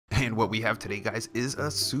And what we have today, guys, is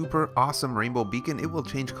a super awesome rainbow beacon. It will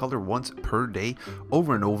change color once per day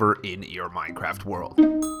over and over in your Minecraft world.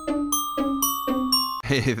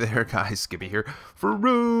 Hey there, guys, Skippy here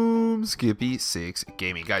from Skippy 6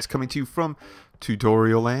 Gaming. Guys, coming to you from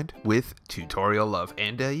Tutorial Land with Tutorial Love.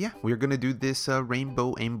 And yeah, we're gonna do this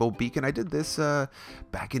rainbow beacon. I did this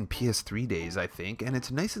back in PS3 days, I think, and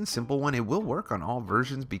it's a nice and simple one. It will work on all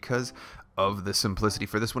versions because of the simplicity.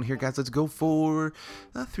 For this one here, guys, let's go for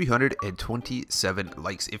 327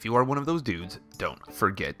 likes. If you are one of those dudes, don't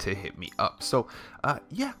forget to hit me up. So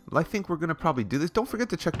yeah, I think we're gonna probably do this. Don't forget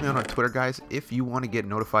to check me out on Twitter, guys, if you want to get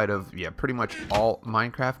notified of pretty much all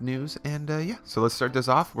Minecraft news. And yeah, so let's start this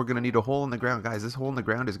off. We're gonna need a hole in the ground, guys. This hole in the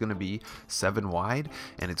ground is gonna be 7 wide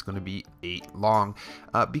and it's gonna be 8 long.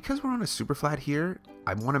 Because we're on a super flat here,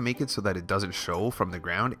 I want to make it so that it doesn't show from the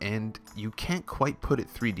ground, and you can't quite put it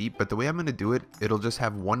 3 deep, but the way I'm going to do it, it'll just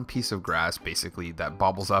have one piece of grass basically that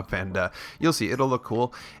bobbles up, and you'll see it'll look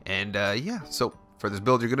cool. And yeah, so for this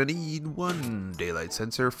build, you're going to need 1 daylight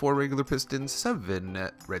sensor, 4 regular pistons, 7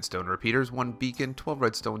 redstone repeaters, 1 beacon, 12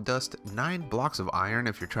 redstone dust, 9 blocks of iron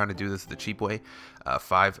if you're trying to do this the cheap way,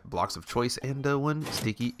 5 blocks of choice, and 1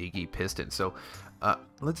 sticky icky piston. So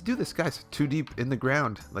let's do this, guys. 2 deep in the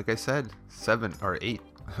ground, like I said, 7 or 8,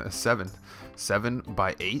 7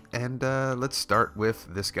 by 8, and let's start with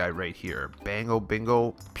this guy right here. Bango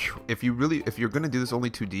bingo. If you're gonna do this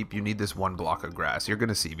only 2 deep, you need this 1 block of grass. You're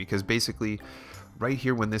gonna see, because basically right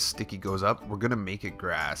here when this sticky goes up, we're gonna make it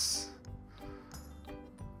grass.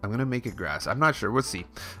 I'm gonna make it grass. I'm not sure. Let's see.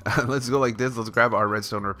 Let's go like this. Let's grab our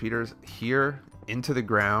redstone repeaters here into the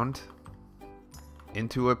ground,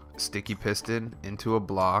 into a sticky piston, into a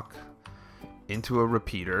block, into a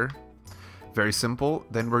repeater. Very simple.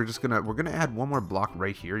 Then we're gonna add 1 more block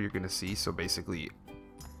right here. You're gonna see. So basically,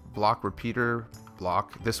 block, repeater,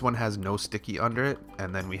 block. This one has no sticky under it,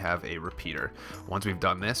 and then we have a repeater. Once we've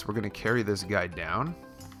done this, we're gonna carry this guy down.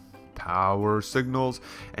 Power signals,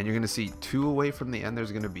 and you're gonna see 2 away from the end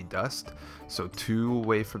there's gonna be dust. So 2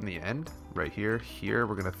 away from the end right here,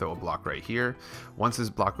 we're gonna throw a block right here. Once this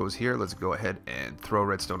block goes here, let's go ahead and throw a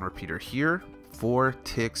redstone repeater here. 4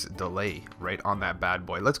 ticks delay right on that bad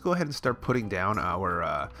boy. Let's go ahead and start putting down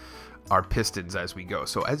our pistons as we go.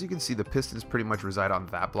 So as you can see, the pistons pretty much reside on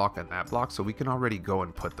that block and that block, so we can already go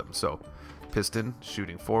and put them. So piston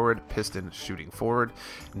shooting forward, piston shooting forward.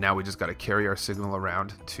 Now we just got to carry our signal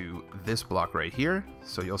around to this block right here.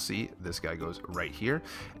 So you'll see this guy goes right here,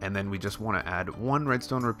 and then we just want to add 1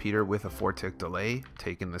 redstone repeater with a 4 tick delay,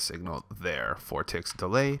 taking the signal there. 4 ticks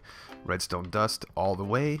delay, redstone dust all the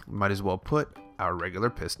way. Might as well put our regular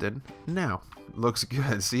piston now. Looks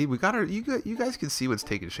good. See, we got our, you guys can see what's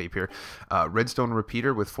taking shape here. Redstone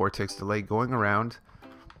repeater with 4 ticks delay going around,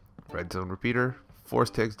 redstone repeater, 4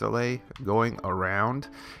 ticks delay going around,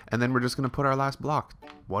 and then we're just going to put our last block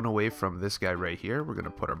 1 away from this guy right here. We're going to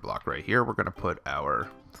put our block right here. We're going to put our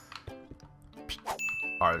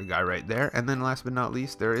guy right there, and then last but not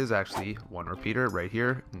least, there is actually 1 repeater right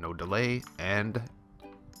here, no delay, and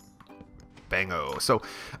bango. So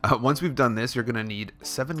once we've done this, you're gonna need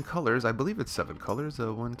 7 colors. I believe it's 7 colors.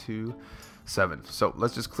 1, 2, 7. So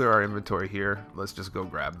let's just clear our inventory here. Let's just go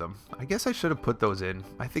grab them. I guess I should have put those in.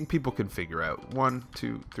 I think people can figure out. 1,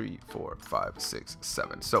 2, 3, 4, 5, 6,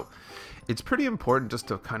 7. So it's pretty important just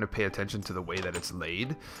to kind of pay attention to the way that it's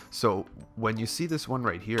laid. So when you see this one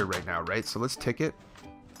right here right now, right? So let's tick it,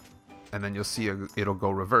 and then you'll see it'll go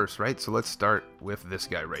reverse, right? So let's start with this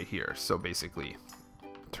guy right here. So basically,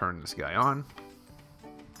 turn this guy on,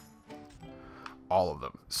 all of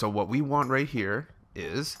them. So what we want right here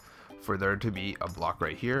is for there to be a block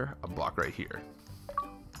right here, a block right here.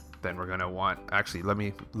 Then we're gonna want, actually let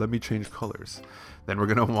me change colors. Then we're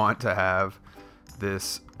gonna want to have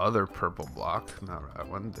this other purple block, not that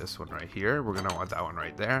one, this one right here. We're gonna want that one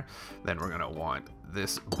right there. Then we're gonna want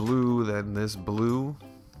this blue, then this blue.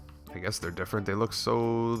 I guess they're different. They look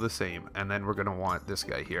so the same. And then we're going to want this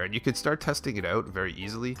guy here. And you can start testing it out very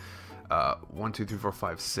easily. 1, 2, 3, 4,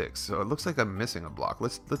 5, 6. So it looks like I'm missing a block.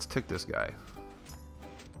 Let's tick this guy.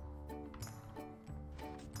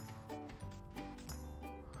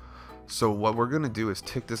 So what we're going to do is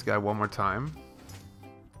tick this guy 1 more time.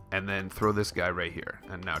 And then throw this guy right here.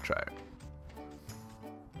 And now try it.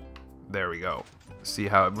 There we go. See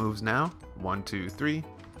how it moves now? 1, 2, 3.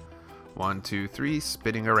 1, 2, 3,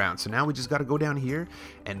 spinning around. So now we just got to go down here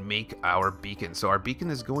and make our beacon. So our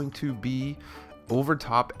beacon is going to be over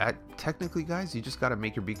top at, technically, guys, you just got to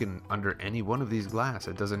make your beacon under any one of these glass.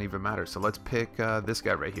 It doesn't even matter. So let's pick this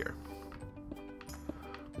guy right here.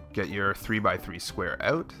 Get your 3x3 square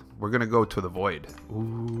out. We're gonna go to the void.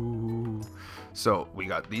 Ooh. So we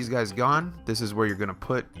got these guys gone. This is where you're gonna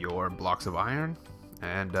put your blocks of iron.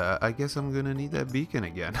 And I guess I'm gonna need that beacon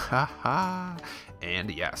again. Haha.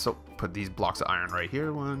 And yeah, so put these blocks of iron right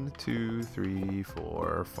here. 1, 2, 3,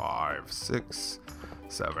 4, 5, 6,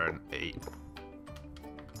 7, 8,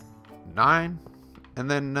 9. And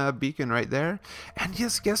then beacon right there. And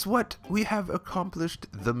yes, guess what? We have accomplished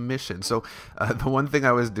the mission. So the one thing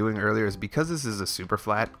I was doing earlier is because this is a super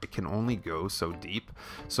flat, it can only go so deep.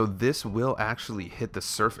 So this will actually hit the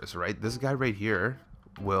surface, right? This guy right here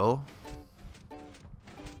will...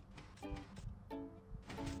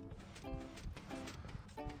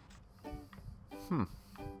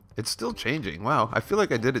 It's still changing. Wow, I feel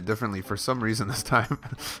like I did it differently for some reason this time.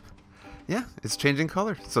 Yeah, it's changing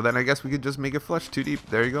color. So then I guess we could just make it flush 2 deep.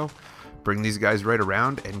 There you go. Bring these guys right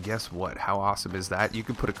around, and guess what? How awesome is that? You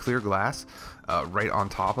can put a clear glass right on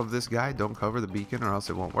top of this guy. Don't cover the beacon or else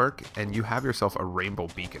it won't work. And you have yourself a rainbow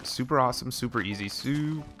beacon. Super awesome, super easy,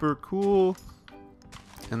 super cool.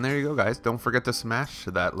 And there you go, guys. Don't forget to smash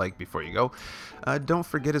that like before you go. Don't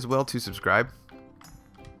forget as well to subscribe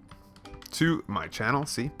to my channel.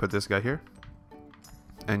 See, put this guy here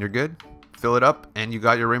and you're good. Fill it up and you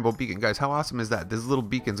got your rainbow beacon. Guys, how awesome is that? This little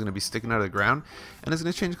beacon is going to be sticking out of the ground and it's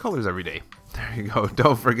going to change colors every day. There you go.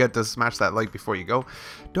 Don't forget to smash that like before you go.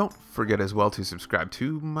 Don't forget as well to subscribe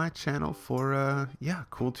to my channel for yeah,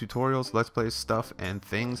 cool tutorials, let's play stuff and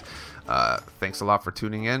things. Thanks a lot for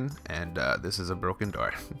tuning in, and this is a broken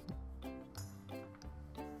door.